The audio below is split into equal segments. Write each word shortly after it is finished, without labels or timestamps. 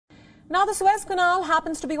Now, the Suez Canal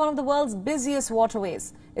happens to be one of the world's busiest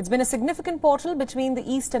waterways. It's been a significant portal between the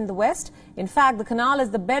East and the West. In fact, the canal is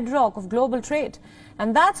the bedrock of global trade.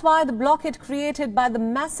 And that's why the blockade created by the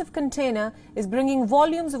massive container is bringing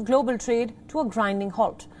volumes of global trade to a grinding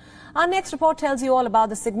halt. Our next report tells you all about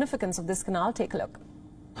the significance of this canal. Take a look.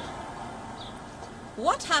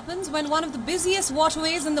 What happens when one of the busiest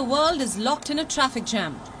waterways in the world is locked in a traffic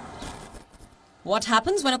jam? What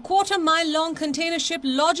happens when a quarter-mile-long container ship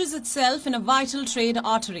lodges itself in a vital trade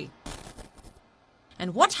artery?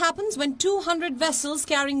 And what happens when 200 vessels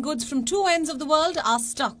carrying goods from two ends of the world are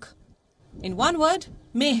stuck? In one word,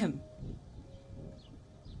 mayhem.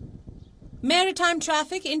 Maritime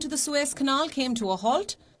traffic into the Suez Canal came to a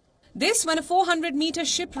halt. This when a 400-meter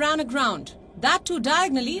ship ran aground, that too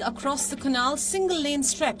diagonally across the canal's single-lane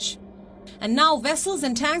stretch. And now vessels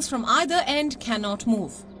and tanks from either end cannot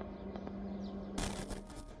move.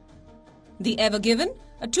 The Evergreen,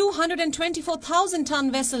 a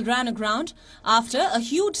 224,000-ton vessel, ran aground after a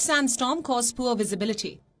huge sandstorm caused poor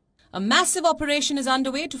visibility. A massive operation is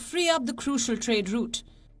underway to free up the crucial trade route.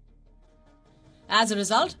 As a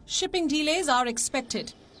result, shipping delays are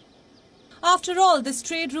expected. After all, this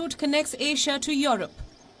trade route connects Asia to Europe.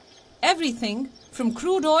 Everything from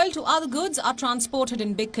crude oil to other goods are transported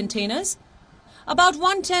in big containers. About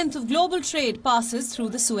 1/10 of global trade passes through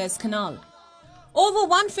the Suez Canal. Over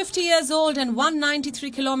 150 years old and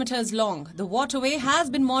 193 kilometers long, the waterway has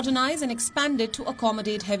been modernized and expanded to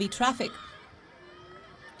accommodate heavy traffic.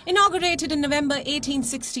 Inaugurated in November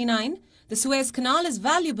 1869, the Suez Canal is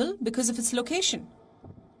valuable because of its location.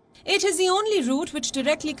 It is the only route which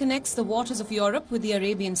directly connects the waters of Europe with the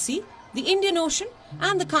Arabian Sea, the Indian Ocean,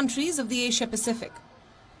 and the countries of the Asia Pacific.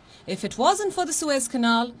 If it wasn't for the Suez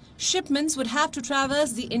Canal, shipments would have to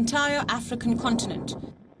traverse the entire African continent.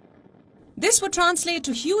 This would translate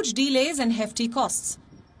to huge delays and hefty costs.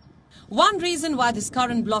 One reason why this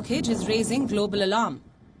current blockage is raising global alarm.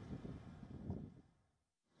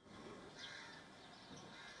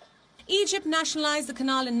 Egypt nationalized the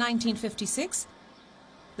canal in 1956.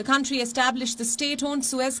 The country established the state-owned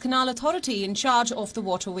Suez Canal Authority in charge of the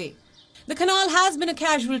waterway. The canal has been a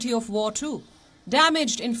casualty of war too.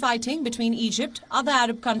 Damaged in fighting between Egypt, other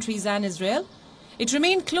Arab countries and Israel, it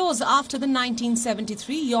remained closed after the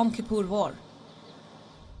 1973 Yom Kippur War.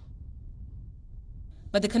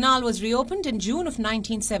 But the canal was reopened in June of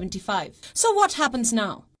 1975. So what happens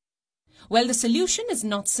now? Well, the solution is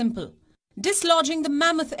not simple. Dislodging the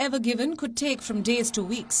mammoth Evergreen could take from days to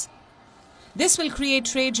weeks. This will create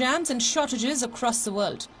trade jams and shortages across the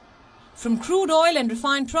world, from crude oil and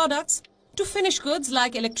refined products to finished goods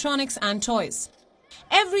like electronics and toys.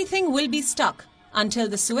 Everything will be stuck until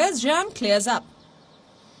the Suez Jam clears up.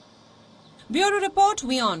 Bureau Report,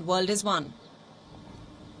 WION World is One.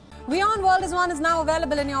 WION World is One is now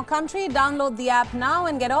available in your country. Download the app now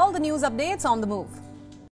and get all the news updates on the move.